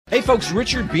Hey folks,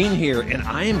 Richard Bean here, and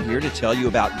I am here to tell you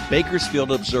about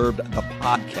Bakersfield Observed, the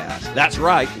podcast. That's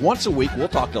right. Once a week, we'll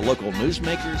talk to local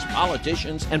newsmakers,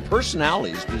 politicians, and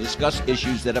personalities to discuss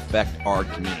issues that affect our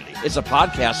community. It's a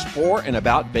podcast for and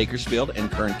about Bakersfield and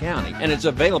Kern County, and it's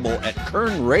available at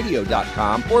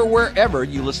kernradio.com or wherever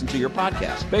you listen to your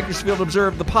podcast. Bakersfield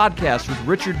Observed, the podcast with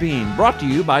Richard Bean, brought to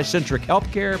you by Centric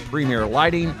Healthcare, Premier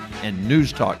Lighting, and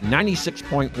News Talk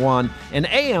 96.1 and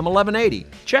AM 1180.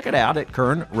 Check it out at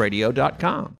kernradio.com.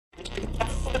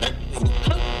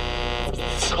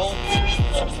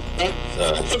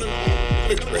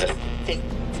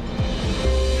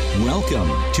 Welcome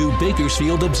to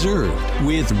Bakersfield Observed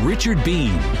with Richard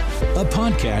Bean, a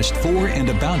podcast for and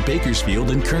about Bakersfield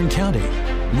and Kern County.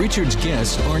 Richard's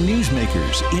guests are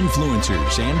newsmakers,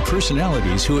 influencers, and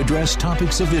personalities who address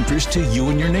topics of interest to you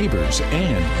and your neighbors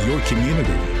and your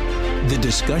community. The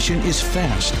discussion is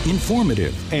fast,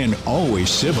 informative, and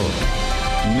always civil.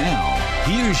 Now,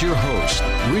 here's your host,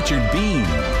 Richard Bean.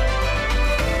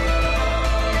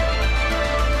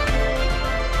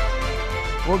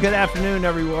 Well, good afternoon,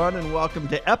 everyone, and welcome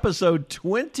to episode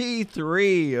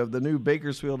 23 of the new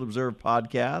Bakersfield Observed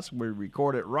podcast. We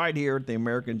record it right here at the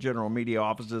American General Media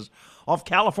offices off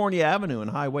California Avenue and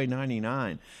Highway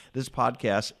 99. This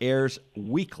podcast airs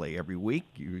weekly, every week,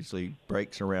 usually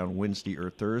breaks around Wednesday or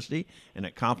Thursday, and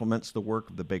it complements the work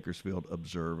of the Bakersfield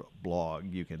Observed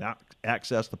blog. You can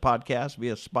access the podcast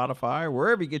via Spotify or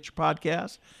wherever you get your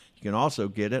podcasts. You can also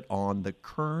get it on the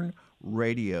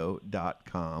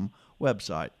kernradio.com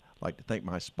website. I'd like to thank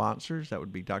my sponsors. That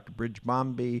would be Dr. Bridge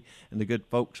Bombay and the good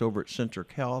folks over at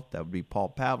Centric Health. That would be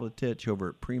Paul Pavletich over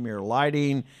at Premier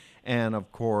Lighting. And,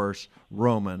 of course,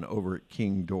 Roman over at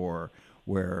King Door,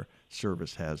 where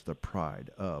service has the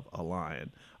pride of a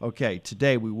lion. Okay,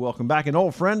 today we welcome back an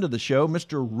old friend of the show,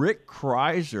 Mr. Rick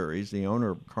Kreiser. He's the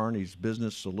owner of Kearney's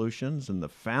Business Solutions and the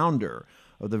founder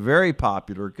of the very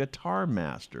popular Guitar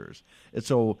Masters. It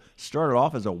started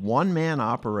off as a one-man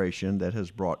operation that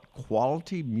has brought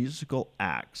quality musical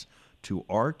acts to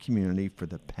our community for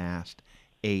the past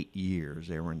 8 years.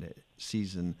 They were in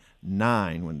season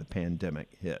 9 when the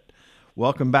pandemic hit.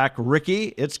 Welcome back,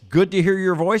 Ricky. It's good to hear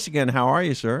your voice again. How are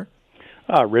you, sir?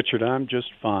 Richard, I'm just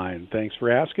fine. Thanks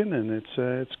for asking, and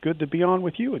it's good to be on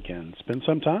with you again. It's been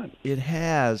some time. It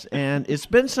has, and it's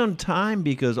been some time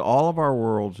because all of our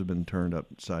worlds have been turned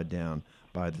upside down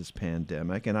by this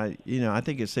pandemic, and I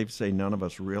think it's safe to say none of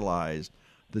us realized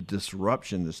the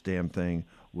disruption this damn thing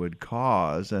would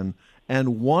cause, and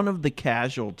one of the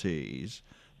casualties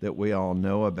that we all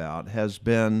know about has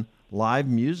been live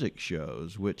music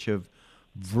shows, which have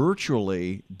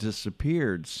virtually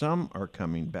disappeared. Some are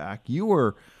coming back.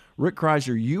 Rick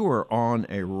Kreiser, you were on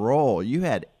a roll. You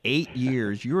had 8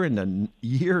 years. You were in the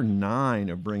year 9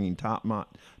 of bringing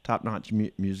top-notch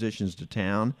musicians to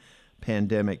town.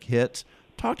 Pandemic hits.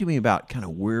 Talk to me about kind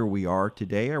of where we are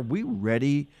today. Are we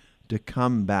ready to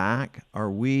come back?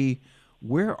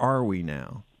 Where are we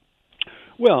now?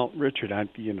 Well, Richard,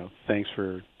 thanks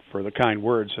for the kind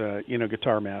words.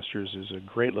 Guitar Masters is a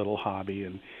great little hobby,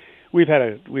 and we've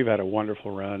had a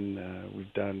wonderful run.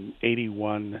 We've done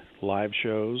 81 live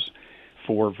shows,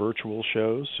 4 virtual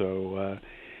shows. So,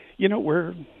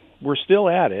 we're still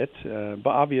at it. But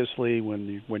obviously,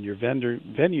 when your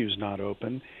venue's not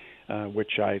open,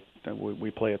 which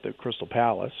we play at the Crystal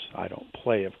Palace. I don't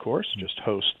play, of course, just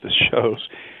host the shows.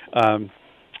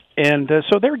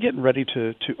 So they're getting ready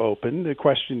to open. The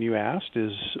question you asked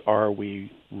is, are we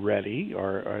ready?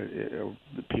 Are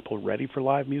the people ready for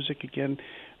live music again?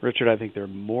 Richard, I think they're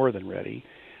more than ready.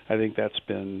 I think that's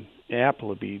been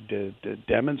aptly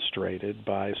demonstrated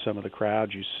by some of the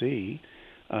crowds you see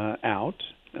out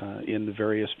in the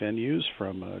various venues,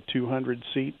 from a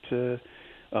 200-seat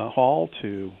hall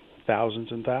to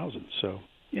thousands and thousands. So,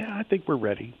 yeah, I think we're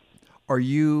ready. Are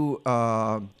you...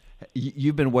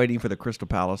 You've been waiting for the Crystal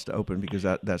Palace to open because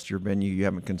that's your venue. You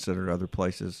haven't considered other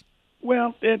places.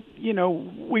 Well,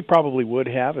 we probably would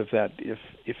have if that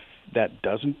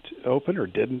doesn't open or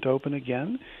didn't open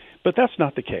again, but that's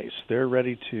not the case. They're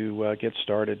ready to get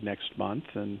started next month,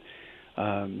 and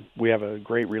we have a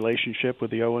great relationship with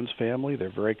the Owens family.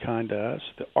 They're very kind to us.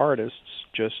 The artists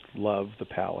just love the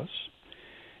Palace,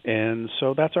 and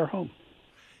so that's our home.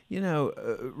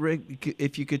 Rick,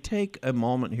 if you could take a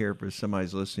moment here for somebody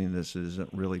listening to this that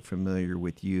isn't really familiar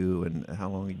with you and how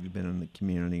long have you been in the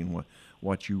community and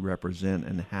what you represent,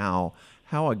 and how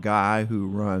a guy who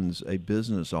runs a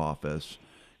business office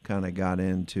kind of got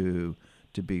into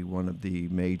to be one of the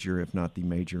major, if not the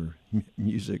major,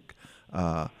 music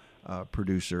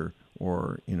producer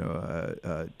or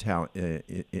talent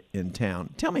in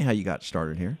town. Tell me how you got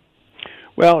started here.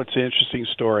 Well, it's an interesting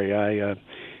story.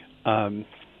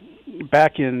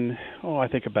 back in, I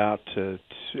think about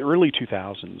early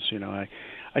 2000s,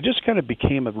 I just kind of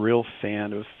became a real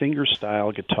fan of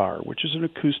fingerstyle guitar, which is an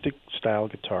acoustic style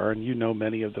guitar, and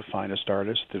many of the finest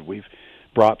artists that we've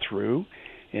brought through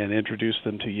and introduced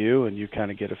them to you, and you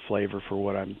kind of get a flavor for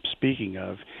what I'm speaking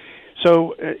of.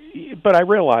 So, but I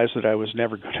realized that I was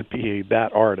never going to be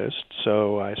that artist,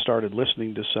 so I started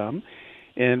listening to some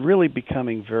and really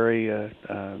becoming very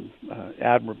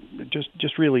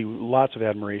just really lots of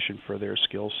admiration for their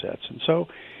skill sets. And so,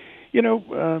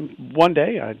 one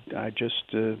day I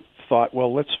just thought,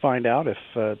 well, let's find out if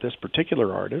this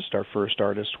particular artist, our first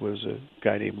artist was a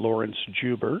guy named Lawrence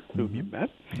Juber, whom you met.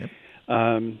 Yep.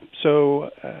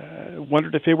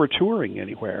 Wondered if they were touring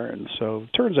anywhere, and so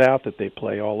it turns out that they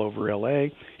play all over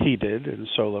L.A. He did, in a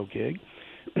solo gig.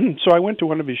 So I went to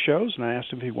one of his shows, and I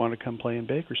asked him if he wanted to come play in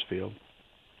Bakersfield.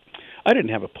 I didn't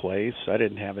have a place. I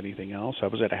didn't have anything else. I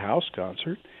was at a house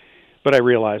concert, but I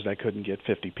realized I couldn't get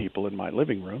 50 people in my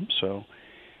living room, so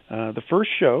the first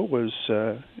show was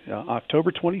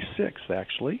October 26th,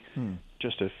 actually,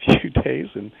 just a few days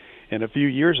and a few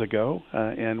years ago,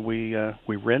 and we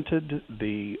rented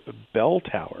the Bell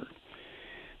Tower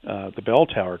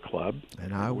Club.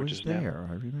 And I was there.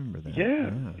 I remember that. Yeah.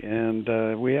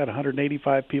 And we had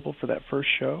 185 people for that first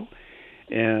show,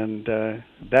 and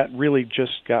that really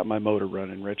just got my motor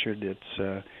running, Richard.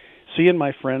 It's seeing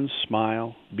my friends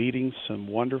smile, meeting some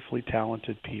wonderfully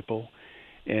talented people,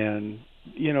 and,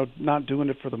 not doing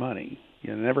it for the money.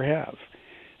 Never have.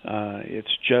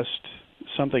 It's just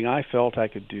something I felt I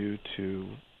could do to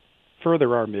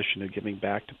further our mission of giving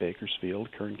back to Bakersfield,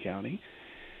 Kern County.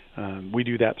 We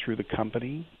do that through the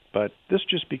company, but this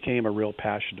just became a real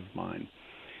passion of mine.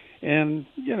 And,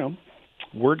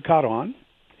 word caught on,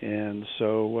 and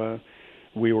so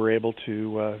we were able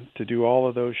to do all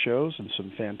of those shows and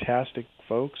some fantastic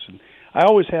folks. And I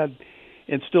always had,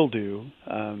 and still do,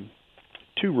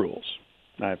 two rules.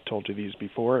 I've told you these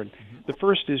before. And the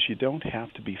first is you don't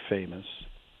have to be famous.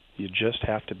 You just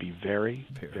have to be very,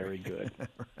 very good.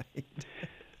 Right.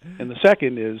 And the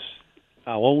second is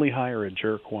I'll only hire a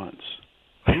jerk once.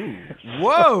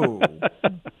 Whoa!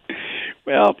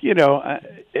 Well,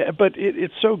 but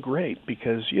it's so great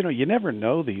because, you never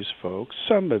know these folks.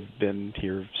 Some have been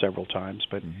here several times,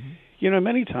 but,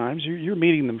 many times you're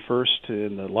meeting them first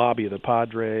in the lobby of the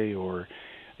Padre, or,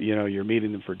 you're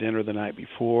meeting them for dinner the night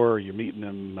before, or you're meeting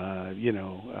them,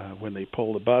 when they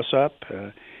pull the bus up.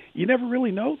 You never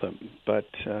really know them, but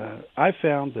I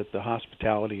found that the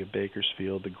hospitality of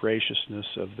Bakersfield, the graciousness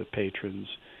of the patrons,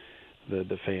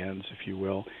 the fans, if you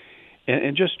will,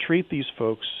 and just treat these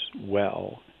folks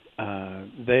well.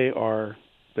 They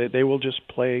will just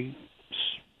play,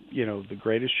 the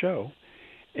greatest show,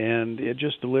 and it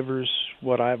just delivers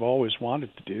what I've always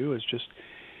wanted to do, is just,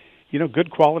 good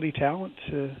quality talent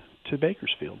to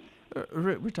Bakersfield.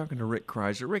 We're talking to Rick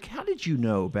Kreiser. Rick, how did you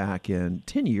know back in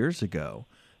 10 years ago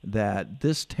that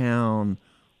this town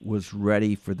was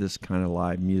ready for this kind of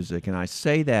live music? And I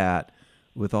say that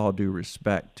with all due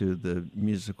respect to the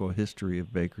musical history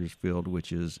of Bakersfield,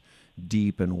 which is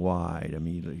deep and wide. I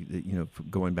mean,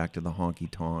 going back to the honky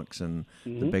tonks and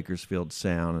the Bakersfield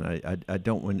sound. And I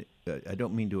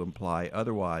don't mean to imply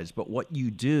otherwise, but what you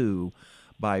do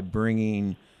by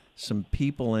bringing some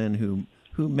people in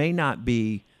who may not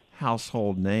be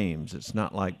household names. It's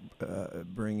not like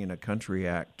bringing a country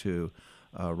act to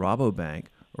Rabobank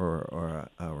or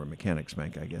Mechanics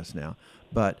Bank, I guess now.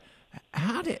 But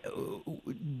how did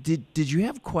you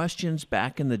have questions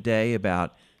back in the day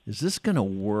about, is this going to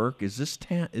work? Is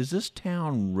this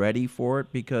town ready for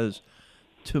it? Because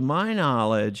to my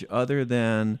knowledge, other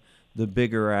than the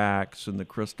bigger acts and the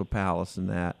Crystal Palace and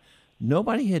that,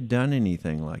 nobody had done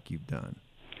anything like you've done.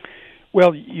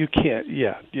 Well, you can't.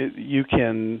 Yeah, you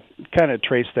can kind of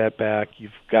trace that back.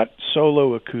 You've got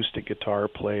solo acoustic guitar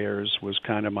players was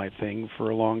kind of my thing for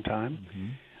a long time.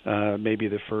 Maybe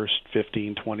the first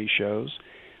 15, 20 shows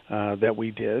that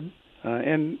we did.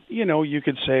 And, you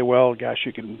could say, well, gosh,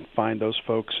 you can find those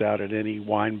folks out at any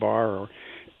wine bar or,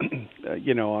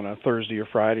 on a Thursday or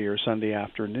Friday or Sunday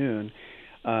afternoon.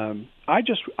 I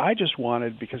just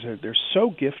wanted, because they're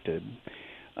so gifted,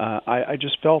 I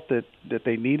just felt that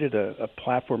they needed a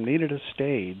platform, needed a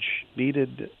stage,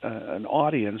 needed an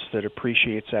audience that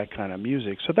appreciates that kind of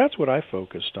music. So that's what I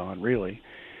focused on, really.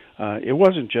 It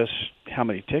wasn't just how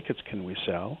many tickets can we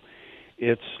sell.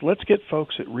 It's let's get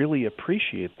folks that really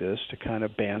appreciate this to kind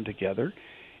of band together,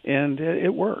 and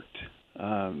it worked.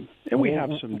 And we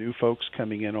have some new folks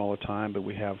coming in all the time, but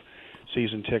we have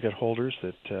season ticket holders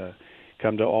that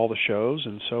come to all the shows,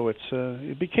 and so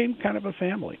it became kind of a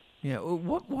family. Yeah.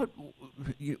 With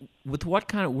what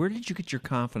kind of, where did you get your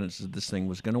confidence that this thing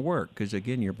was going to work? Because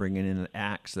again, you're bringing in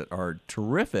acts that are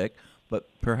terrific, but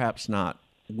perhaps not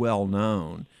well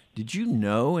known. Did you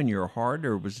know in your heart,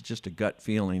 or was it just a gut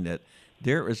feeling that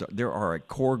there are a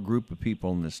core group of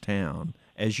people in this town,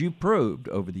 as you proved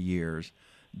over the years,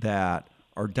 that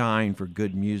are dying for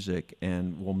good music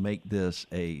and will make this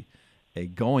a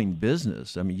going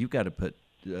business? I mean, you got to put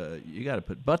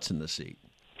butts in the seat.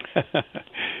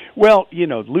 Well,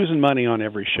 losing money on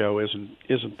every show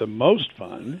isn't the most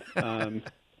fun,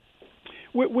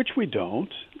 which we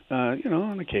don't.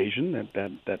 On occasion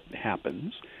that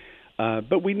happens,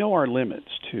 but we know our limits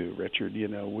too, Richard.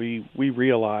 We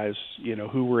realize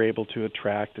who we're able to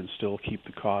attract and still keep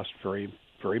the cost very,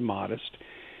 very modest.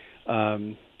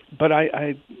 But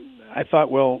I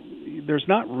thought, well, there's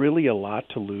not really a lot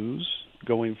to lose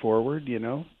going forward,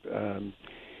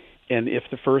 and if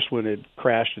the first one had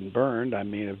crashed and burned, I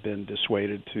may have been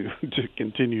dissuaded to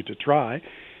continue to try.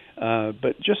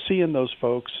 But just seeing those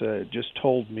folks just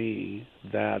told me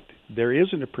that there is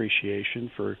an appreciation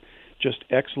for just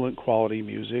excellent quality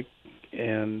music,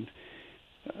 and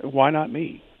why not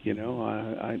me?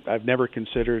 I've never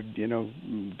considered,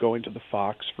 going to the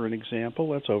Fox, for an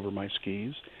example. That's over my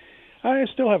skis. I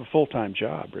still have a full-time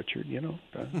job, Richard,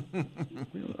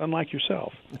 unlike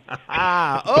yourself.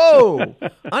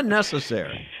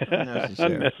 Unnecessary.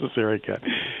 Unnecessary cut.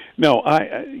 No,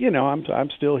 I'm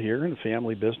still here in the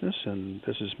family business, and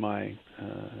this is my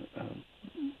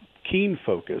keen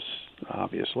focus,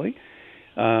 obviously.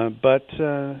 But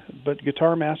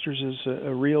Guitar Masters is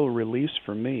a real release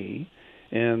for me,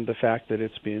 and the fact that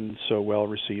it's been so well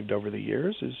received over the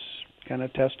years is kind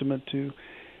of testament to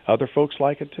other folks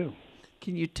like it too.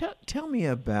 Can you tell me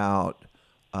about?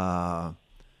 I'm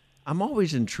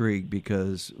always intrigued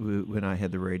because when I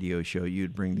had the radio show,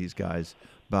 you'd bring these guys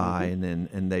by,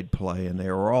 and they'd play, and they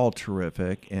were all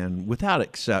terrific, and without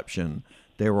exception,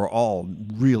 they were all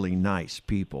really nice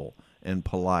people and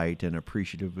polite and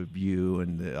appreciative of you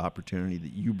and the opportunity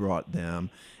that you brought them.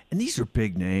 And these are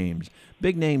big names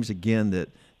again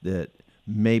that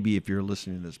maybe if you're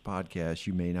listening to this podcast,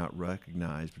 you may not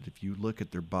recognize, but if you look at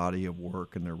their body of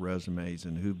work and their resumes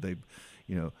and who they've,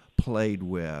 played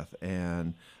with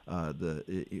and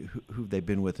who they've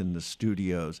been with in the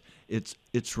studios,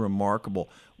 it's remarkable.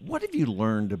 What have you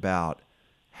learned about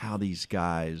how these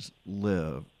guys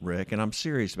live, Rick? And I'm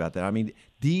serious about that. I mean,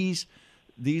 these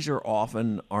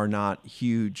are not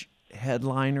huge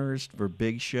headliners for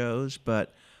big shows,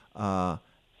 but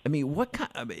what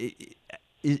kind?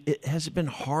 Has it been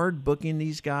hard booking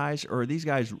these guys, or are these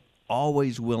guys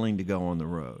always willing to go on the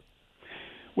road?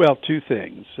 Well, two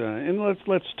things, and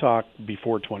let's talk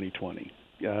before 2020.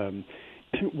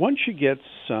 Once you get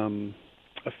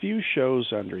a few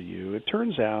shows under you, it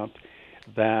turns out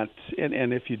that,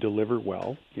 and if you deliver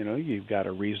well, you've got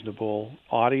a reasonable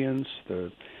audience.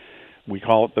 We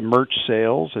call it the merch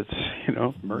sales.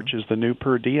 It's merch is the new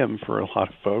per diem for a lot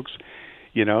of folks.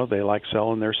 They like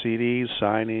selling their CDs,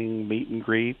 signing, meet and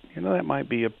greet. That might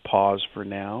be a pause for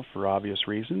now for obvious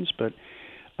reasons. But,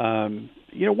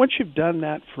 once you've done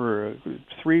that for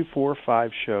 3, 4,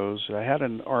 5 shows, I had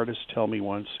an artist tell me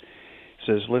once,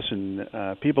 says, listen,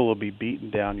 people will be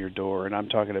beating down your door, and I'm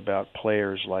talking about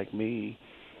players like me.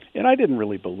 And I didn't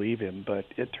really believe him, but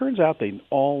it turns out they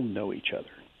all know each other.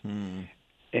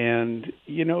 And,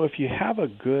 if you have a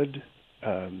good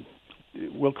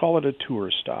we'll call it a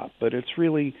tour stop, but it's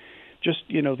really just,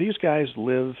 these guys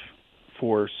live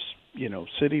for,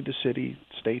 city to city,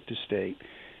 state to state,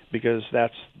 because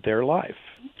that's their life.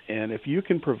 And if you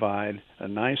can provide a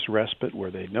nice respite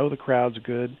where they know the crowd's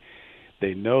good,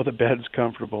 they know the bed's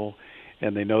comfortable,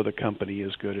 and they know the company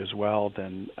is good as well,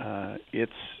 then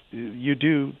you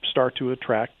do start to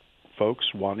attract folks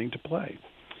wanting to play.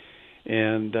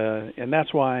 And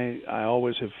that's why I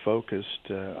always have focused.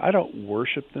 I don't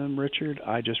worship them, Richard.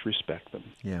 I just respect them.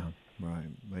 Yeah, right.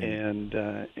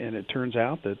 And it turns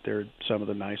out that they're some of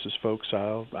the nicest folks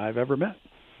I've ever met,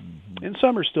 and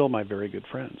some are still my very good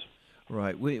friends.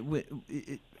 Right.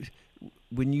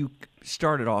 When you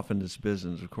started off in this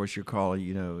business, of course, your caller,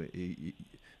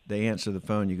 they answer the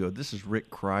phone. You go, "This is Rick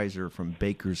Kreiser from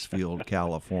Bakersfield,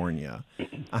 California."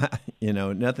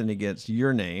 Nothing against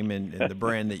your name and the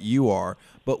brand that you are,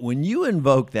 but when you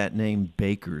invoke that name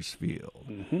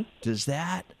Bakersfield, does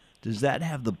that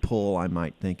have the pull I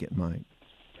might think it might?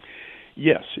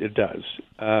 Yes, it does.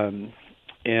 And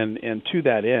to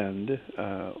that end,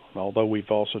 although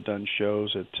we've also done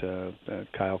shows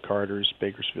at Kyle Carter's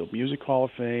Bakersfield Music Hall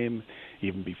of Fame,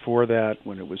 even before that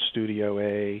when it was Studio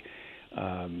A.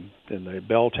 Then the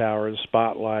Bell Tower, the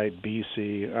Spotlight,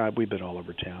 BC. We've been all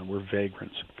over town. We're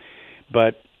vagrants.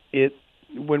 But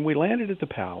when we landed at the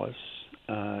Palace,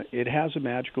 it has a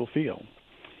magical feel.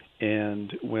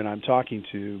 And when I'm talking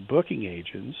to booking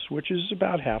agents, which is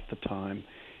about half the time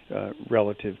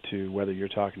relative to whether you're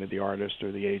talking to the artist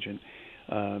or the agent,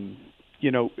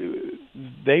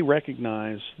 they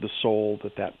recognize the soul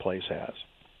that place has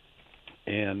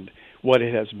and what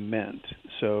it has meant.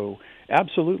 So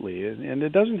absolutely, and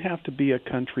it doesn't have to be a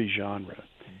country genre.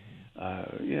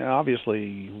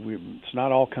 Obviously, it's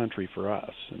not all country for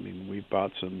us. I mean, we've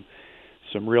brought some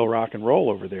real rock and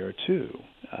roll over there too.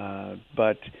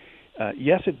 But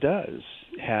yes, it does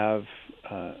have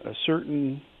a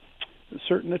certain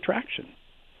attraction.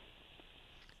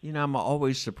 I'm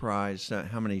always surprised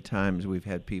how many times we've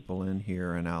had people in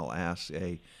here, and I'll ask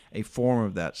a form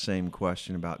of that same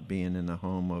question about being in the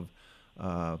home of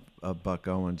Buck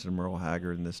Owens and Merle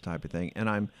Haggard and this type of thing.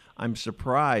 And I'm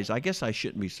surprised. I guess I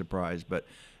shouldn't be surprised, but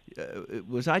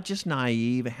was I just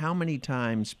naive? How many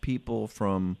times people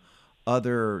from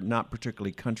other, not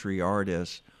particularly country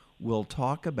artists, will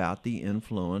talk about the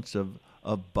influence of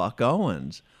Buck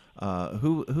Owens?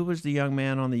 Who was the young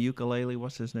man on the ukulele?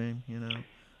 What's his name?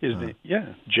 His name,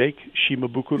 Jake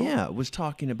Shimabukuro. Yeah, was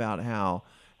talking about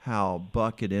how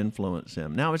Buck had influenced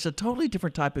him. Now it's a totally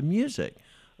different type of music,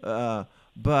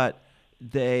 but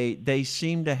they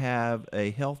seem to have a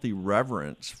healthy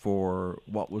reverence for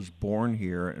what was born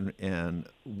here and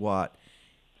what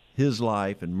his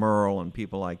life and Merle and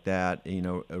people like that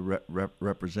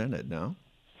represented. No.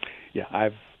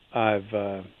 Yeah, I've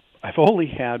only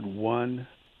had one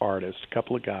artist, a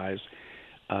couple of guys,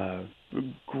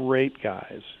 great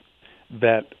guys,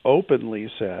 that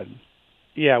openly said,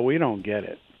 "Yeah, we don't get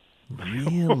it."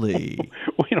 Really?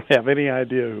 We don't have any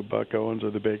idea who Buck Owens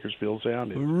or the Bakersfield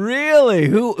Sound is. Really?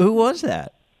 Who was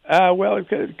that? Well,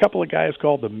 a couple of guys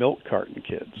called the Milk Carton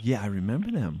Kids. Yeah, I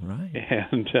remember them. Right.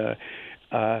 And a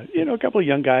couple of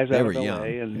young guys out of LA,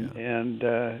 young. and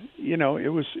it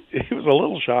was a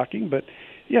little shocking, but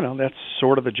that's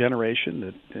sort of a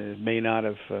generation that may not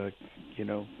have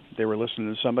they were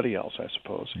listening to somebody else, I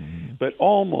suppose. Mm-hmm. But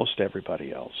almost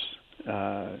everybody else,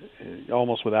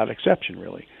 almost without exception,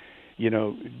 really,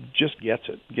 just gets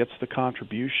the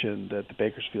contribution that the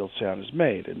Bakersfield Sound has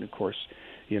made. And, of course,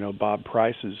 Bob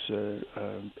Price's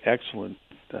excellent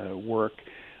work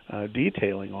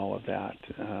detailing all of that.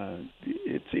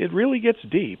 It really gets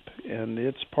deep, and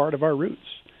it's part of our roots.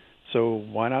 So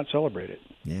why not celebrate it?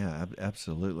 Yeah,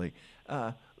 absolutely.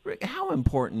 Rick, how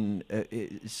important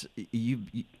is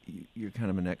you're kind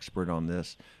of an expert on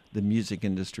this. The music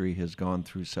industry has gone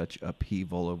through such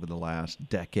upheaval over the last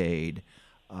decade,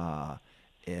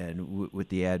 and with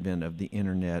the advent of the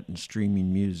internet and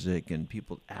streaming music and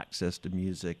people's access to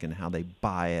music and how they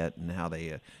buy it and how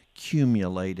they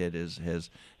accumulate it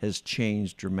has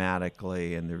changed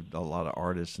dramatically. And there are a lot of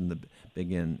artists in the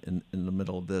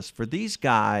middle of this. For these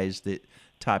guys, the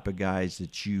type of guys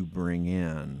that you bring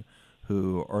in,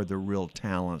 who are the real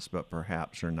talents but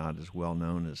perhaps are not as well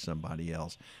known as somebody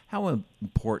else, how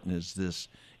important is this?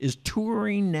 Is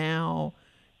touring now,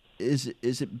 is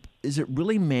it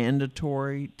really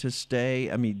mandatory to stay?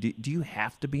 I mean, do you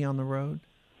have to be on the road?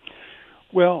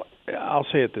 Well, I'll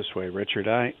say it this way, Richard.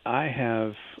 I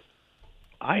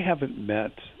haven't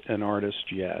met an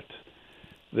artist yet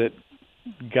that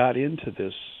got into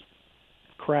this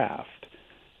craft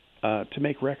to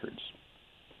make records.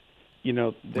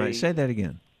 Right, say that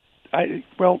again. They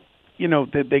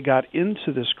got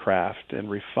into this craft and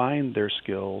refined their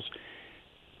skills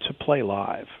to play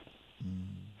live.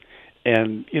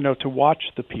 And, to watch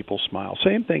the people smile.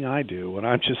 Same thing I do when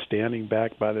I'm just standing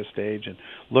back by the stage and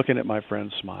looking at my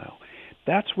friends smile.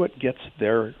 That's what gets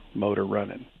their motor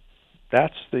running.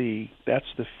 That's the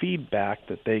feedback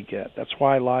that they get. That's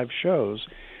why live shows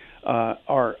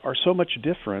are so much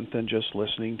different than just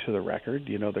listening to the record.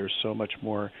 There's so much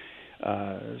more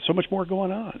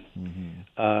going on.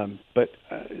 Mm-hmm.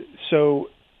 So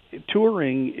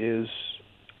touring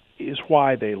is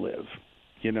why they live.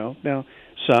 Now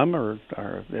some are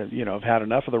have had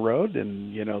enough of the road,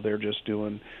 and they're just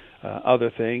doing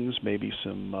other things, maybe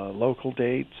some local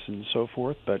dates and so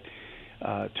forth. But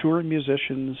touring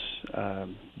musicians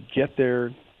get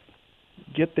their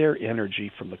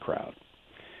energy from the crowd,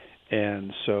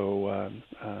 and so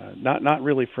not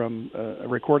really from a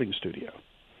recording studio.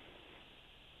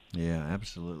 Yeah,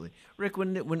 absolutely. Rick,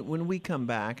 when we come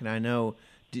back, and I know,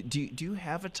 do you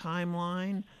have a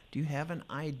timeline? Do you have an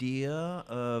idea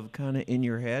of kind of in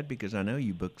your head? Because I know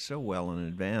you book so well in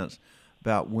advance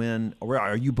about when, or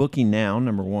are you booking now,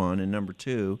 number one, and number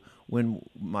two, when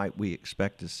might we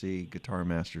expect to see Guitar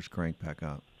Masters crank back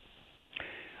up?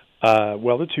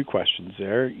 Well, the two questions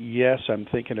there. Yes, I'm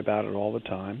thinking about it all the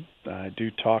time. I do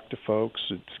talk to folks.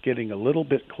 It's getting a little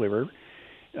bit clearer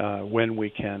when we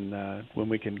can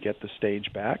get the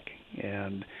stage back,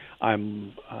 and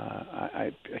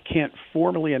I can't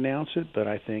formally announce it, but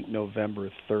I think November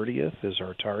 30th is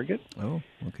our target. Oh,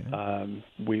 okay.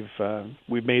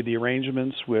 We've made the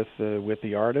arrangements with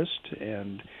the artist,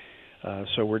 and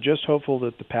so we're just hopeful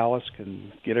that the Palace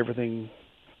can get everything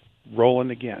rolling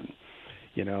again.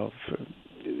 You know,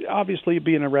 obviously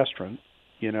being a restaurant,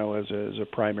 you know, as a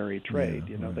primary trade,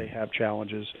 Yeah, you know, right. they have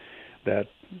challenges that,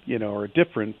 you know, are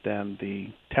different than the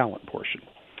talent portion.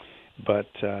 But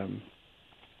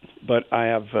I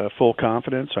have full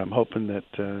confidence. I'm hoping that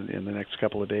in the next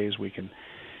couple of days we can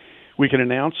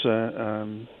announce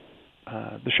the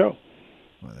show.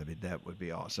 Well, that would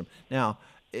be awesome. Now,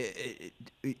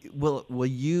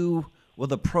 will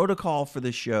the protocol for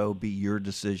the show be your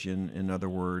decision? In other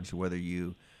words, whether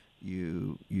you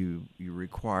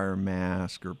require a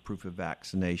mask or proof of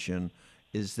vaccination,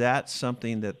 is that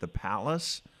something that the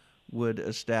Palace would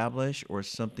establish, or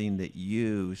something that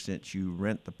you, since you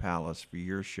rent the Palace for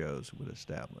your shows, would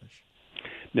establish?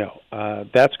 No,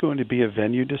 that's going to be a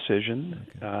venue decision,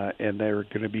 and they're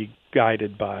going to be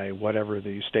guided by whatever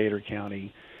the state or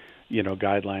county, you know,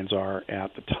 guidelines are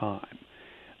at the time.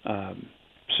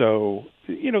 So,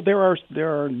 you know, there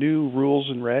are new rules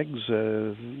and regs,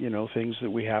 you know, things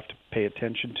that we have to pay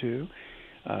attention to.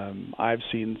 I've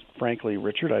seen, frankly,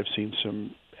 Richard, I've seen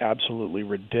some absolutely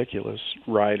ridiculous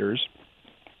riders,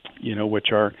 you know,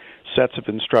 which are sets of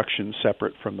instructions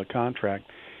separate from the contract.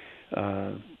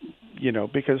 You know,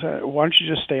 because why don't you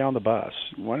just stay on the bus?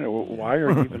 Why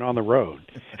are you even on the road?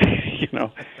 You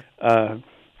know,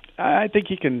 I think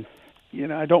you can. You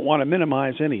know, I don't want to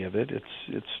minimize any of it.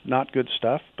 It's not good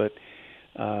stuff, but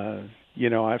you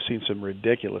know, I've seen some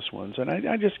ridiculous ones, and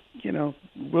I just, you know,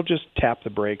 we'll just tap the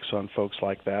brakes on folks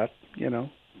like that. You know,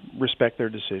 respect their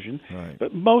decision. Right.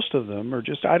 But most of them are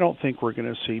just. I don't think we're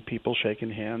going to see people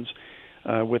shaking hands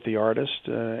with the artist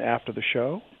after the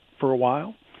show for a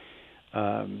while.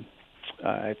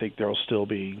 I think there'll still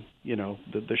be, you know,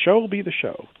 the show will be the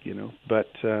show, you know, but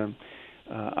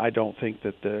I don't think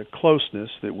that the closeness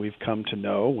that we've come to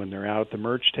know when they're out at the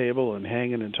merch table and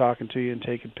hanging and talking to you and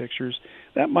taking pictures,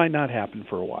 that might not happen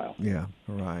for a while. Yeah,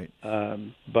 right.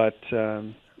 But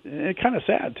it's kind of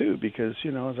sad, too, because,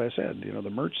 you know, as I said, you know, the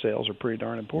merch sales are pretty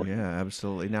darn important. Yeah,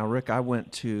 absolutely. Now, Rick, I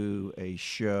went to a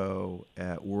show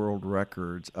at World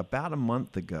Records about a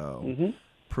month ago. Mm-hmm.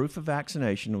 Proof of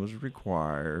vaccination was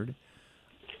required.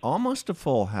 Almost a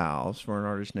full house for an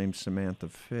artist named Samantha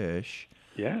Fish.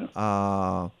 Yeah.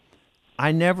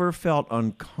 I never felt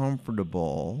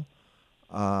uncomfortable.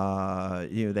 You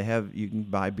know, you can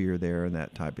buy beer there and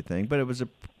that type of thing, but it was a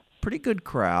pretty good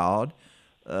crowd.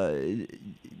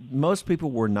 Most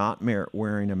people were not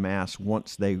wearing a mask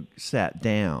once they sat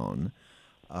down,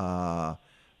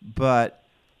 but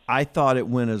I thought it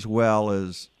went as well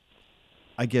as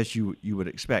I guess you would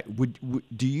expect.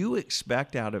 Do you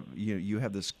expect out of you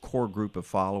have this core group of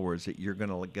followers that you're going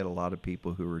to get a lot of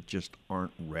people who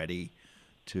aren't ready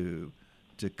to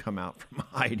come out from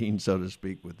hiding, so to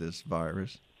speak, with this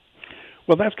virus?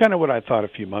 Well, that's kind of what I thought a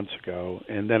few months ago,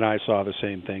 and then I saw the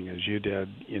same thing as you did.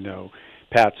 You know,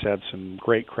 Pat's had some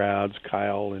great crowds.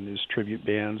 Kyle and his tribute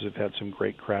bands have had some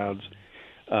great crowds.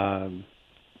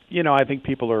 You know, I think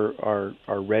people are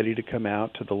ready to come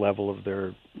out to the level of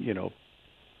their, you know,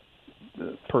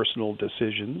 personal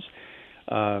decisions.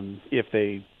 If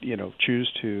they, you know, choose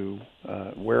to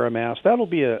wear a mask, that'll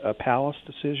be a Palace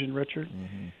decision, Richard.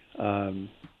 Mm-hmm.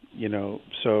 You know,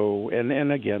 so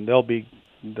and again,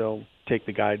 they'll take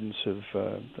the guidance of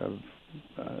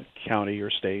county or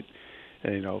state,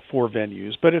 you know, for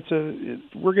venues. But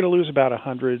we're going to lose about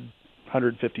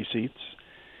 150 seats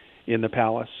in the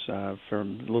Palace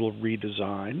from a little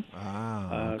redesign.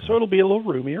 Okay. So it'll be a little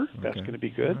roomier. Okay. That's going to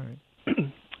be good. All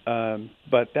right.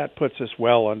 But that puts us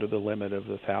well under the limit of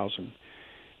the 1,000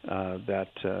 that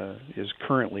is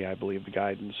currently, I believe, the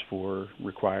guidance for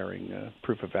requiring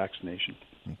proof of vaccination.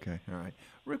 Okay, all right.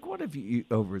 Rick, what have you,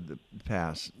 over the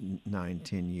past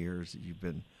 9-10 years that you've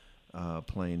been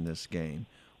playing this game,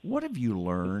 what have you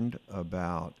learned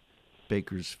about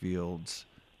Bakersfield's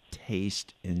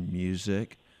taste in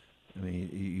music? I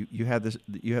mean, you have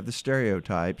the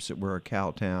stereotypes that we're a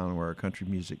cow town, we're a country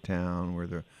music town, we're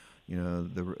the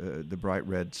bright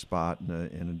red spot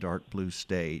in a dark blue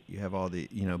state. You have all the,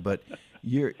 you know, but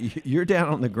you're down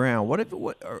on the ground.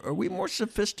 What are we more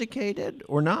sophisticated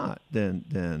or not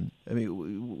than I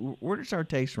mean, where does our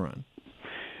taste run?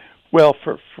 Well,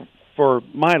 for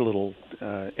my little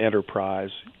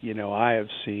enterprise, you know, I have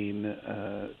seen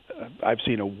I've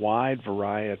seen a wide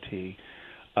variety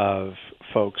of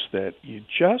folks that you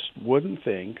just wouldn't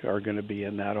think are going to be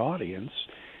in that audience,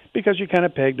 because you kind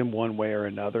of pegged them one way or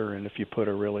another. And if you put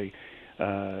a really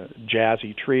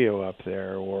jazzy trio up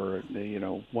there, or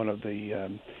one of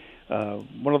the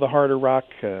harder rock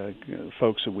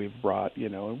folks that we've brought,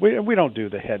 we don't do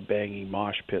the head banging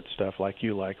mosh pit stuff like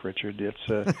you like, Richard. It's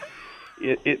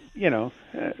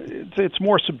it's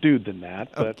more subdued than that,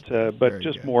 but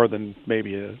just good. More than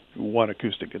maybe one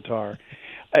acoustic guitar.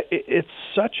 It's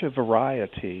such a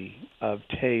variety of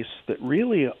tastes that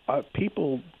really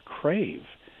people crave.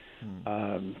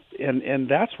 And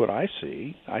that's what I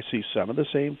see. I see some of the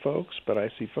same folks, but I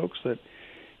see folks that,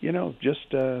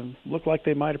 just look like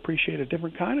they might appreciate a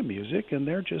different kind of music, and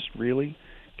they're just really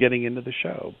getting into the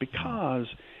show because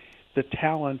the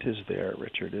talent is there,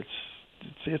 Richard.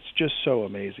 It's just so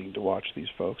amazing to watch these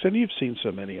folks, and you've seen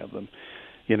so many of them,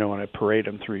 when I parade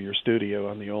them through your studio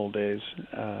on the old days.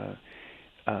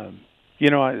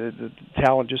 The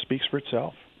talent just speaks for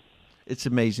itself. It's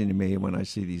amazing to me when I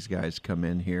see these guys come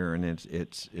in here, and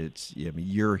it's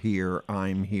you're here,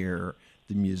 I'm here,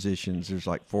 the musicians. There's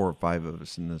like 4 or 5 of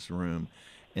us in this room,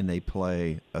 and they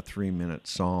play a 3-minute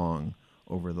song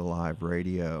over the live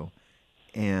radio,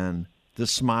 and the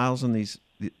smiles on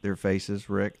their faces,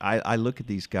 Rick. I look at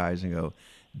these guys and go,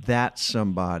 that's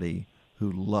somebody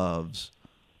who loves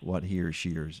what he or she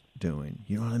is doing.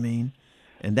 You know what I mean?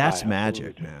 And that's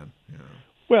magic, man. Yeah.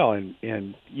 Well, and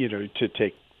to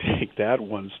take that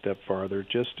one step farther,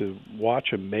 just to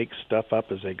watch them make stuff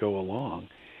up as they go along.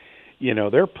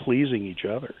 They're pleasing each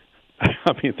other.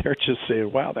 I mean, they're just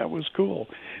saying, "Wow, that was cool.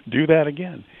 Do that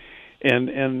again,"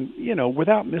 and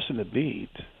without missing a beat.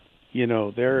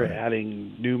 They're right.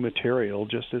 Adding new material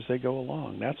just as they go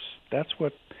along. That's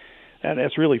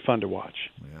really fun to watch.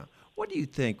 Yeah. What do you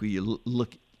think when you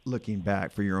looking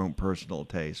back for your own personal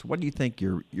taste? What do you think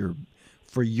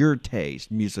for your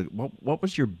taste, music? What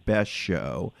was your best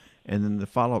show? And then the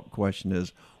follow-up question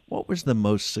is, what was the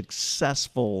most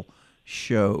successful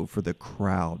show for the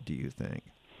crowd, do you think?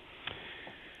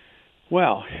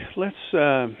 Well,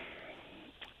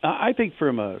 I think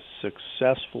from a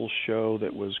successful show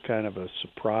that was kind of a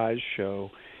surprise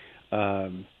show,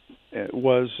 it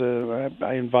was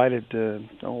I invited an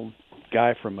old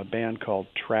guy from a band called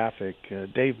Traffic,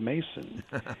 Dave Mason,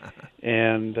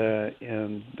 and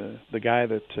the guy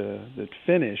that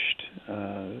finished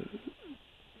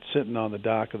sitting on the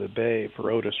dock of the bay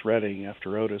for Otis Redding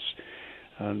after Otis'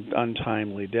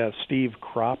 untimely death, Steve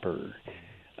Cropper.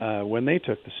 When they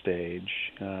took the stage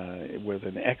with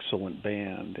an excellent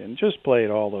band and just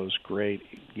played all those great,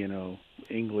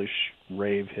 English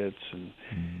rave hits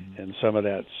and some of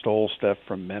that soul stuff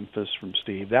from Memphis from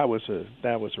Steve, that was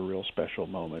a real special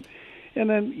moment. And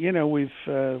then we've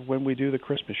when we do the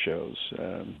Christmas shows,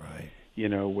 right.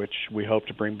 Which we hope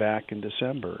to bring back in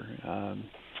December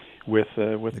with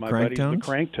my buddies, the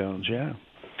Cranktones, yeah.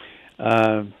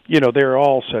 They're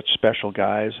all such special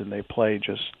guys, and they play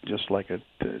just like a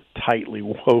tightly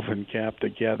woven cap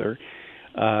together.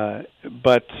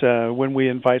 But when we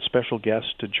invite special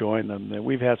guests to join them,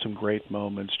 we've had some great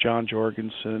moments. John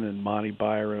Jorgensen and Monty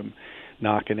Byram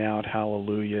knocking out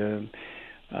Hallelujah.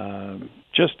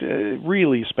 Just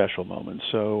really special moments.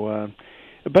 So,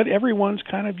 but everyone's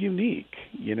kind of unique.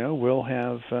 We'll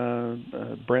have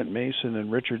Brent Mason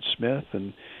and Richard Smith,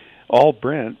 and all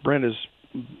Brent. Brent is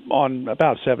on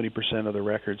about 70% of the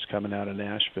records coming out of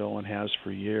Nashville and has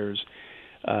for years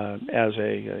as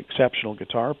a exceptional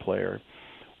guitar player.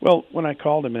 Well, when I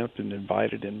called him up and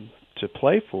invited him to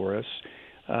play for us,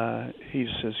 he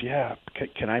says, "Yeah,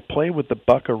 can I play with the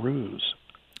Buckaroos?"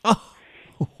 Oh,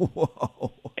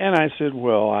 whoa. And I said,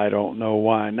 "Well, I don't know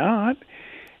why not."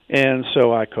 And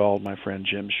so I called my friend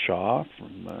Jim Shaw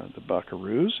from the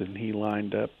Buckaroos, and he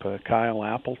lined up Kyle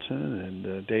Appleton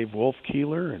and Dave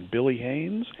Wolfkeeler and Billy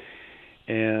Haynes,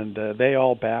 and they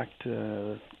all backed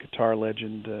guitar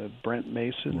legend Brent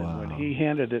Mason. Wow. And when he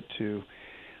handed it to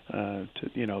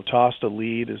tossed a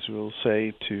lead, as we'll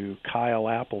say, to Kyle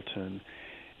Appleton,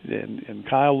 and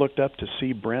Kyle looked up to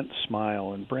see Brent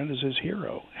smile, and Brent is his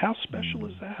hero. How special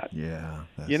is that? Yeah.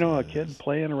 A kid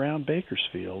playing around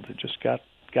Bakersfield, it just got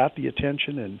the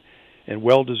attention and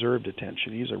well-deserved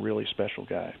attention. He's a really special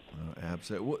guy. Oh,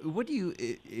 absolutely. What do you,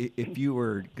 if you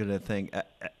were going to think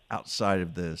outside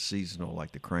of the seasonal,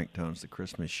 like the Cranktones, the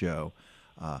Christmas show,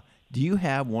 do you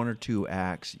have 1 or 2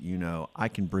 acts, I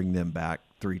can bring them back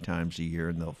 3 times a year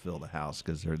and they'll fill the house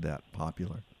because they're that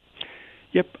popular?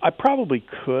 Yep, I probably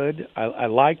could. I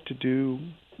like to do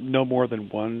no more than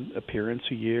 1 appearance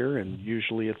a year, and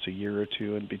usually it's a year or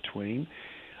 2 in between.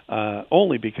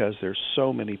 Only because there's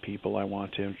so many people I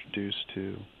want to introduce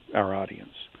to our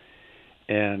audience.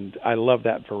 And I love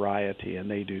that variety,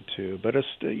 and they do too. But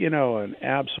an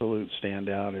absolute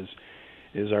standout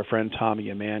is our friend Tommy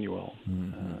Emmanuel.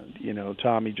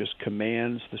 Tommy just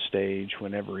commands the stage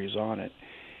whenever he's on it,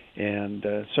 and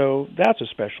so that's a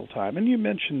special time. And you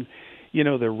mentioned,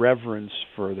 the reverence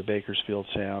for the Bakersfield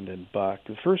Sound and Buck.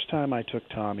 The first time I took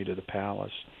Tommy to the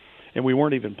Palace, and we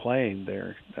weren't even playing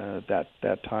there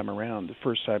that time around. The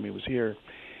first time he was here,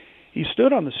 he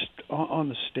stood on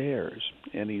the stairs,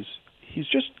 and he's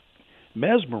just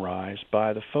mesmerized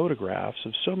by the photographs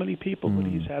of so many people that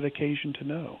he's had occasion to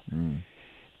know.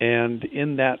 And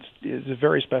in that is a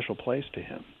very special place to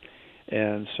him.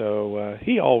 And so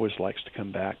he always likes to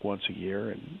come back once a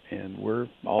year, and we're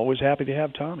always happy to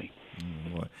have Tommy.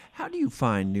 How do you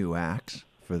find new acts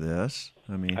for this?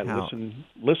 I mean,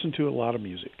 listen to a lot of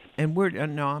music. And where?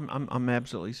 No, I'm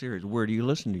absolutely serious. Where do you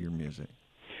listen to your music?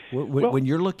 When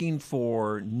you're looking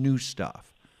for new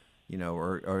stuff,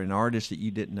 or an artist that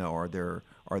you didn't know,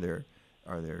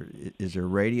 is there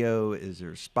radio? Is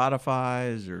there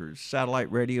Spotify? Is there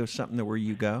satellite radio? Something where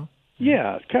you go?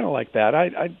 Yeah, kind of like that.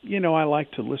 I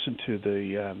like to listen to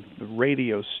the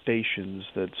radio stations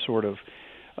that sort of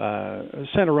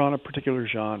center on a particular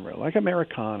genre, like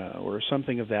Americana or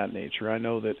something of that nature. I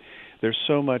know that there's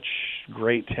so much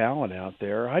great talent out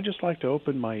there. I just like to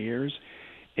open my ears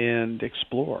and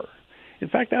explore. In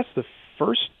fact, that's the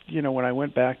first, when I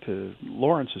went back to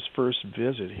Lawrence's first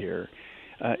visit here,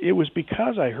 it was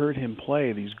because I heard him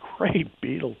play these great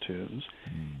Beatle tunes,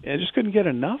 and I just couldn't get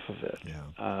enough of it.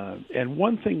 Yeah. And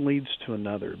one thing leads to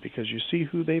another, because you see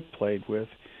who they've played with,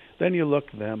 then you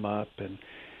look them up, and,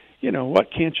 what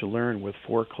can't you learn with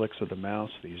 4 clicks of the mouse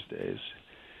these days?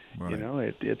 Right.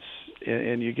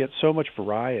 And you get so much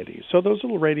variety. So those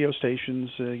little radio stations,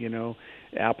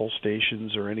 Apple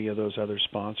stations or any of those other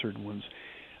sponsored ones,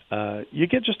 you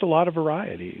get just a lot of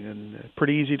variety, and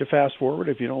pretty easy to fast forward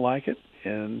if you don't like it,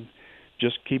 and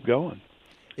just keep going.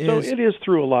 So it is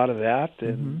through a lot of that,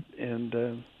 and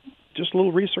just a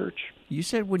little research. You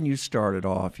said when you started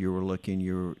off, you were looking.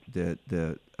 One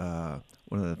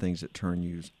of the things that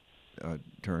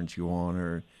turns you on,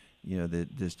 or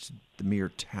the mere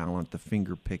talent, the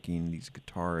finger picking, these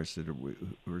guitarists that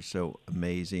were so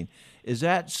amazing. Is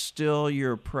that still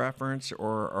your preference,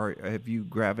 or have you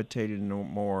gravitated to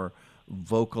more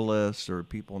vocalists or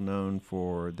people known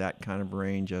for that kind of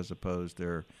range as opposed to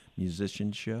their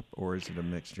musicianship, or is it a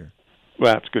mixture?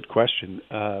 Well, that's a good question.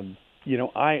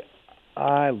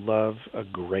 I love a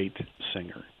great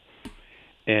singer.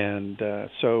 And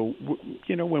so,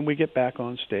 when we get back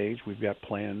on stage, we've got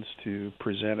plans to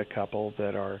present a couple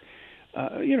that are,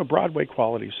 Broadway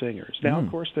quality singers. Now, of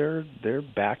course, they're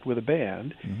backed with a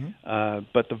band,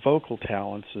 but the vocal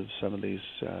talents of some of these,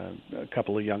 a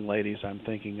couple of young ladies, I'm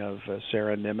thinking of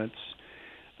Sarah Nimitz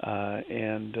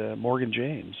and Morgan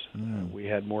James. We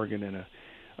had Morgan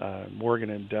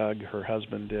and Doug, her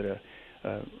husband, did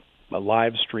a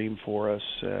live stream for us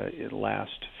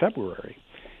last February.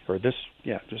 Just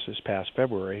this past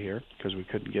February here, because we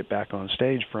couldn't get back on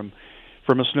stage from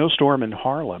a snowstorm in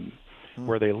Harlem,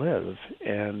 where they live,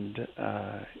 and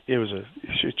it was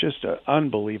just an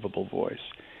unbelievable voice,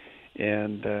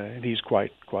 and he's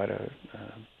quite a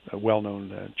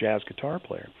well-known jazz guitar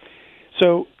player.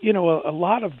 So a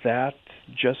lot of that,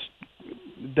 just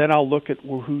then I'll look at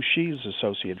who she's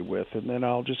associated with, and then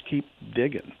I'll just keep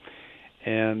digging.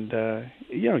 And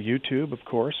YouTube, of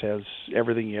course, has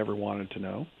everything you ever wanted to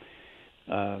know.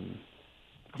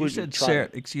 You said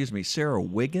Sarah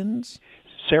Wiggins?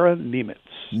 Sarah Nimitz.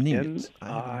 Nimitz. I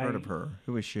haven't heard of her.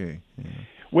 Who is she? Yeah.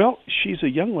 Well, she's a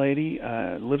young lady,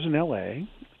 lives in L.A.,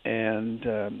 and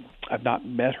I've not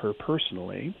met her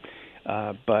personally,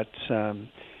 but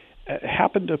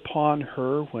happened upon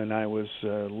her when I was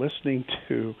listening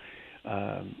to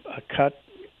a cut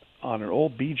on an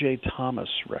old B.J. Thomas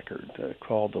record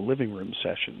called The Living Room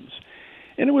Sessions.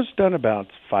 And it was done about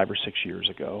 5 or 6 years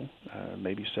ago,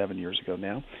 maybe 7 years ago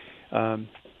now.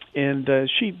 And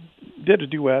she did a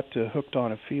duet, Hooked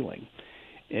on a Feeling.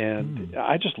 And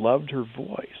I just loved her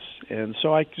voice. And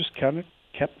so I just kind of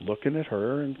kept looking at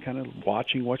her and kind of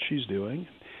watching what she's doing.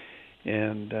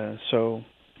 And so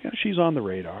she's on the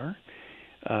radar.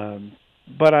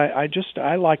 But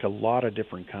I like a lot of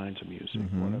different kinds of music.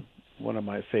 One of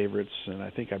my favorites, and I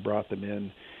think I brought them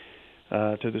in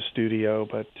to the studio,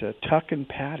 but Tuck and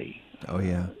Patty. Oh,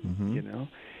 yeah.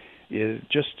 Is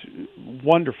just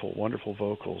wonderful, wonderful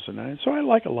vocals. And so I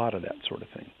like a lot of that sort of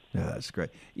thing. Yeah, that's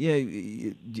great. Yeah,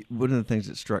 one of the things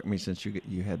that struck me since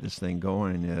you had this thing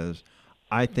going is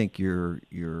I think your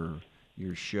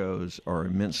shows are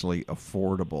immensely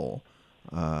affordable.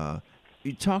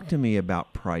 You talk to me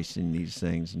about pricing these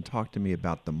things, and talk to me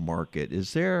about the market.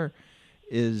 Is there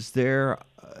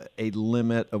a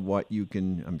limit of what you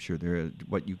can? I'm sure there is,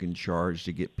 what you can charge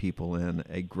to get people in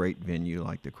a great venue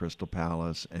like the Crystal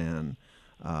Palace, and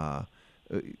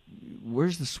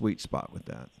where's the sweet spot with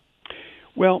that?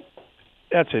 Well,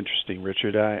 that's interesting,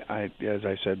 Richard. I as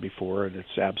I said before, and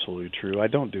it's absolutely true, I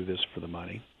don't do this for the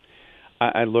money.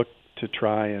 I look to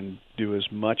try and do as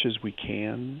much as we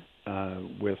can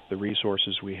with the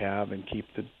resources we have, and keep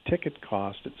the ticket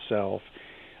cost itself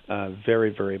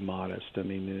very, very modest. I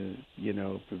mean,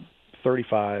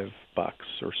 $35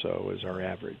 or so is our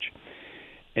average,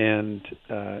 and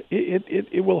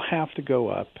it will have to go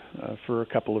up for a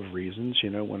couple of reasons.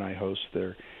 When I host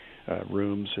their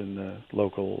rooms in the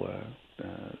local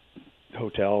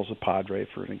hotels, the Padre,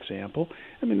 for an example,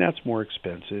 I mean, that's more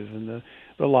expensive, and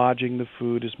the lodging, the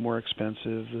food is more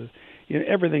expensive.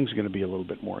 Everything's going to be a little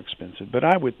bit more expensive, but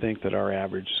I would think that our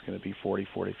average is going to be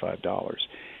 $45.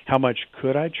 How much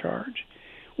could I charge?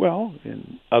 Well,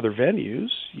 in other venues,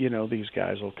 these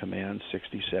guys will command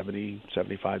 $60, $70,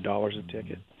 $75 a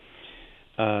ticket.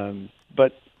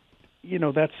 But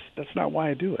that's not why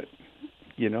I do it.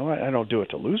 I don't do it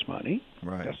to lose money.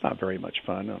 Right. That's not very much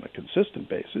fun on a consistent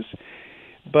basis.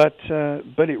 But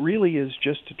it really is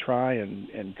just to try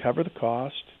and cover the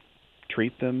cost,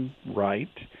 treat them right,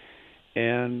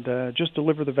 and just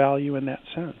deliver the value in that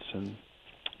sense. And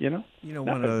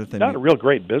one other thing. Not a real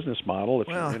great business model if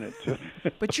you're in it too.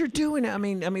 But you're doing it. I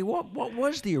mean, what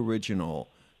was the original?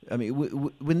 I mean,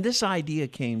 when this idea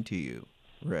came to you,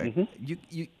 Rick,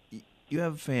 you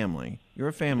have a family. You're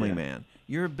a family man.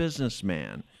 You're a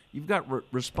businessman. You've got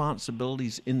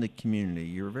responsibilities in the community.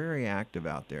 You're very active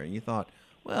out there, and you thought,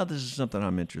 well, this is something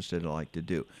I'm interested in, like to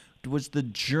do. Was the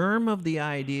germ of the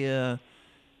idea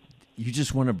you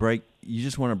just want to break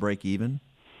even?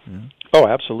 Yeah. Oh,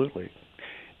 absolutely.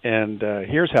 And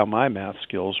here's how my math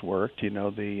skills worked. It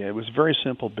was a very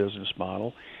simple business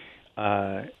model.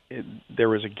 There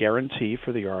was a guarantee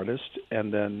for the artist,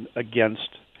 and then against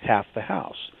half the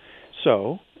house.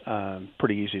 So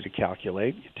pretty easy to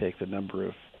calculate. You take the number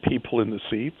of people in the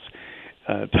seats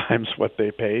times what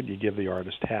they paid. You give the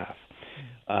artist half.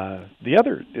 So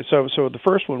the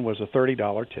first one was a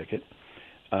 $30 ticket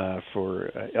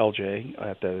for LJ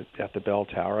at the Bell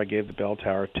Tower. I gave the Bell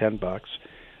Tower $10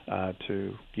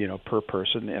 per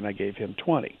person, and I gave him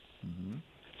 20. Mm-hmm.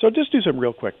 So just do some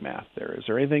real quick math there. Is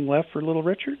there anything left for little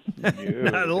Richard? No,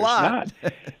 not a lot.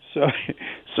 Not.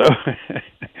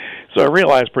 So I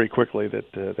realized pretty quickly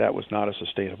that that was not a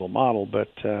sustainable model. But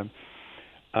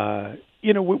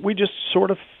we just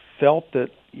sort of felt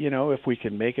that if we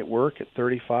can make it work at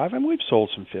 35, and we've sold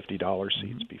some $50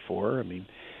 seats before. I mean,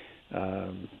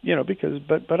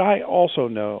 but I also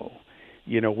know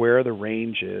where the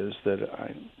range is that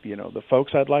the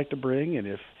folks I'd like to bring, and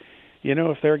if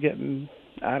they're getting,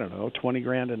 I don't know,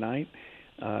 $20,000 a night,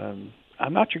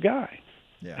 I'm not your guy.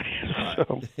 Yeah.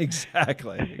 So,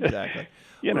 exactly.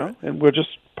 And we'll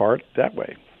just part that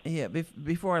way. Yeah.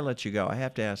 Before I let you go, I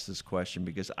have to ask this question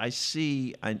because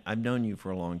I've known you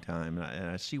for a long time, and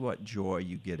I see what joy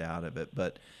you get out of it.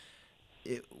 But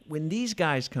when these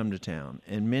guys come to town,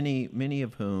 and many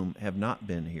of whom have not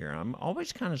been here, I'm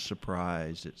always kind of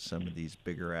surprised at some of these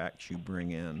bigger acts you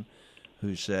bring in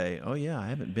who say, oh, yeah, I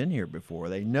haven't been here before.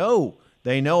 They know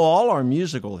all our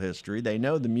musical history. They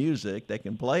know the music. They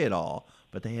can play it all,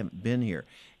 but they haven't been here.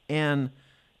 And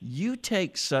you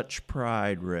take such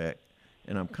pride, Rick,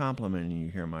 and I'm complimenting you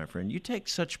here, my friend. You take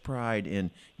such pride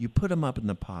in, you put them up in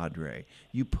the Padre.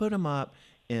 You put them up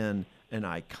in an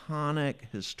iconic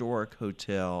historic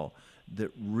hotel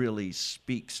that really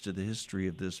speaks to the history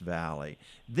of this valley.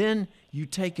 Then you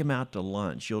take them out to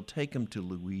lunch. You'll take them to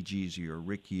Luigi's or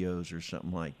Ricchio's or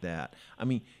something like that. I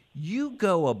mean, you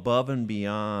go above and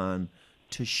beyond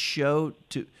to show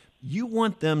to. You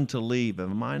want them to leave.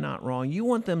 Am I not wrong? You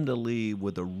want them to leave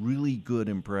with a really good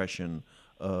impression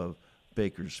of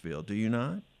Bakersfield, do you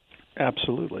not?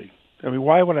 Absolutely. I mean,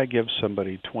 why would I give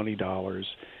somebody $20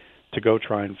 to go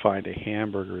try and find a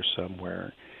hamburger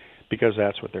somewhere because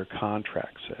that's what their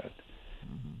contract said?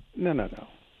 Mm-hmm. No.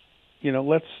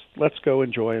 Let's go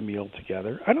enjoy a meal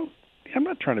together. I'm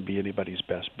not trying to be anybody's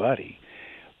best buddy,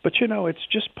 but it's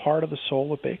just part of the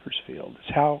soul of Bakersfield.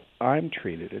 It's how I'm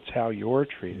treated. It's how you're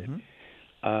treated.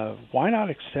 Mm-hmm. Why not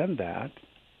extend that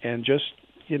and just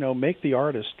make the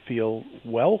artist feel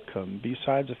welcome,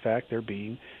 besides the fact they're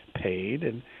being paid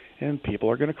and people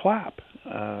are going to clap.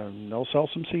 They'll sell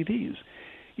some CDs.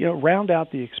 Round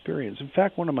out the experience. In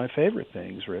fact, one of my favorite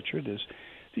things, Richard, is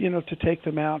to take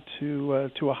them out to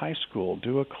a high school,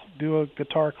 do a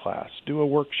guitar class, do a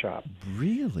workshop.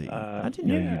 Really? I didn't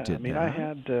know you did that. I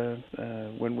had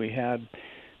when we had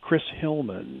Chris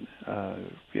Hillman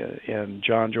and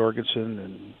John Jorgensen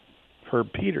and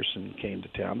Herb Peterson came to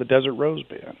town, the Desert Rose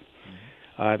Band.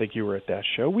 I think you were at that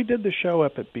show. We did the show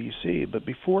up at BC, but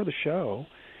before the show,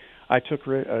 I took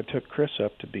Chris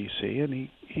up to BC, and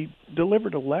he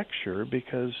delivered a lecture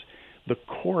because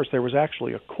there was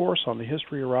actually a course on the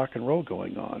history of rock and roll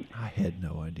going on. I had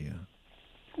no idea.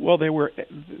 Well, they were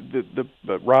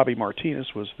Robbie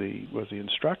Martinez was the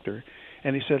instructor,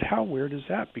 and he said, "How weird is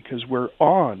that? Because we're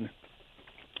on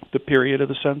the period of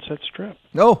the Sunset Strip."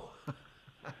 No.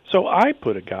 So I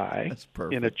put a guy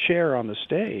in a chair on the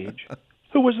stage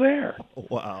who was there.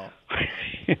 Wow.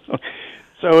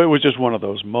 So it was just one of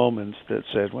those moments that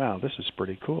said, "Wow, this is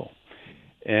pretty cool."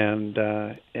 And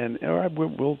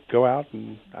we'll go out,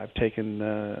 and I've taken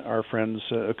our friends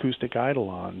Acoustic Idol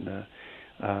on,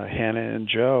 Hannah and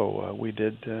Joe. We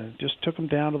just took them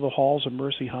down to the halls of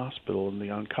Mercy Hospital in the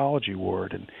oncology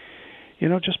ward, and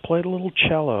just played a little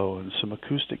cello and some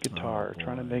acoustic guitar,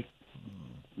 trying to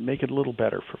make it a little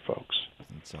better for folks.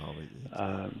 That's all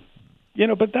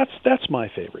but that's my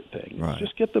favorite thing. Right.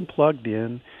 Just get them plugged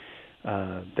in.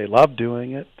 They love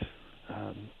doing it,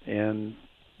 But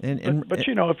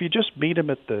if you just meet them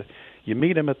at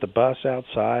the bus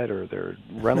outside or their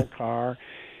rental car,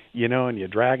 and you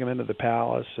drag them into the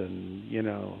Palace and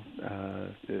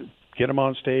get them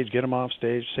on stage, get them off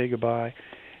stage, say goodbye.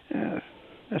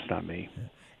 That's not me.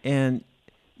 And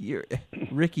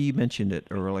Ricky, you mentioned it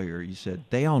earlier. You said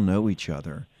they all know each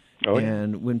other. Oh, yeah.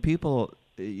 And when people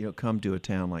come to a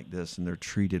town like this and they're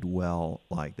treated well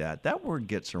like that, that word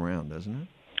gets around, doesn't it?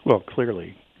 Well,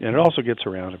 clearly. And it also gets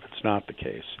around if it's not the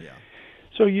case. Yeah.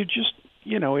 So you just,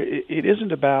 it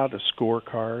isn't about a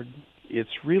scorecard. It's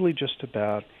really just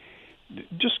about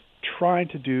just trying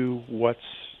to do what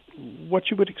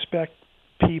you would expect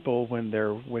people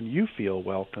when you feel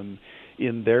welcome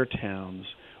in their towns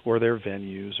or their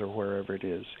venues or wherever it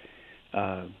is.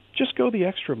 Just go the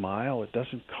extra mile. It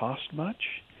doesn't cost much.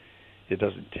 It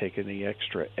doesn't take any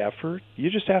extra effort. You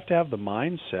just have to have the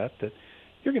mindset that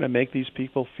you're going to make these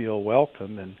people feel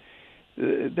welcome, and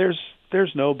there's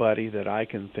nobody that I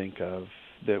can think of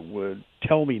that would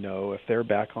tell me no if they're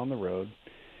back on the road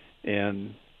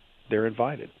and they're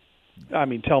invited. I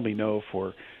mean, tell me no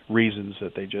for reasons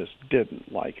that they just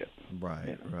didn't like it.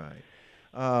 Right, right.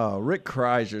 Rick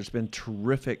Kreiser, it's been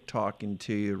terrific talking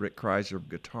to you. Rick Kreiser of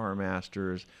Guitar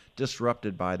Masters,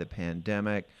 disrupted by the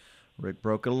pandemic. Rick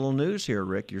broke a little news here.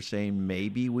 Rick, you're saying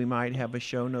maybe we might have a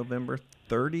show November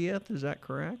 30th. Is that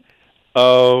correct?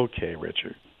 Okay,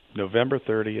 Richard. November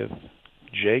 30th,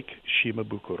 Jake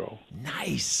Shimabukuro.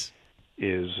 Nice.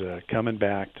 Is coming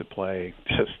back to play.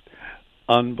 Just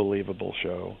unbelievable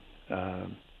show.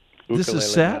 This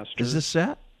is set? Master. Is this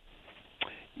set?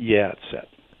 Yeah, it's set.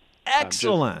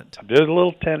 Excellent. I'm just a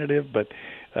little tentative, but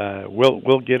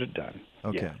we'll get it done.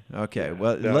 Okay. Yeah. Okay. Yeah.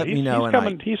 Well, let me know.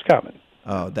 He's coming.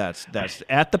 Oh, that's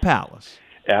at the Palace.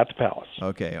 At the Palace.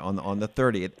 Okay, on the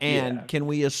 30th. And can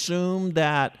we assume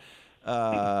that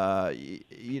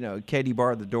Katie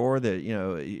barred the door,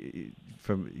 that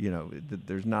that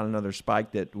there's not another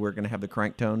spike, that we're going to have the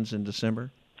Crank Tones in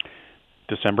December?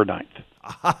 December 9th.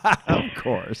 Of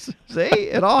course. See,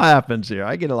 it all happens here.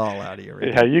 I get it all out of here.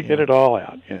 Yeah, you get it all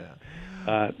out.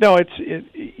 Yeah. No,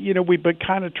 we've been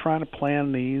kind of trying to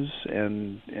plan these,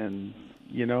 and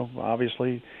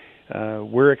obviously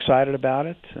we're excited about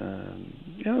it.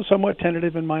 Somewhat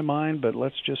tentative in my mind, but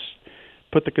let's just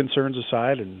put the concerns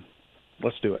aside and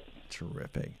let's do it.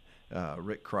 Terrific.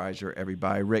 Rick Kreiser,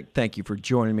 everybody. Rick, thank you for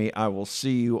joining me. I will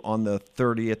see you on the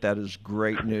 30th. That is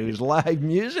great news. Live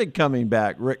music coming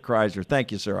back. Rick Kreiser,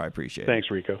 thank you, sir. I appreciate it.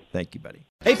 Thanks, Rico. Thank you, buddy.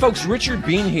 Hey, folks, Richard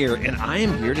Bean here, and I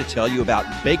am here to tell you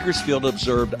about Bakersfield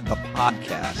Observed, the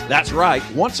podcast. That's right.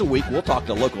 Once a week, we'll talk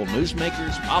to local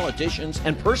newsmakers, politicians,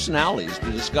 and personalities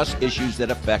to discuss issues that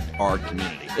affect our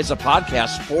community. It's a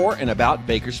podcast for and about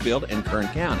Bakersfield and Kern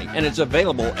County, and it's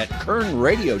available at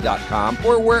kernradio.com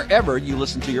or wherever you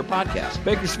listen to your podcast.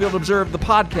 Bakersfield Observed, the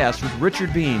podcast with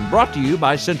Richard Bean, brought to you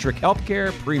by Centric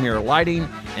Healthcare, Premier Lighting,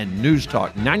 and News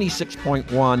Talk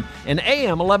 96.1 and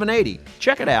AM 1180.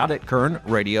 Check it out at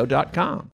kernradio.com.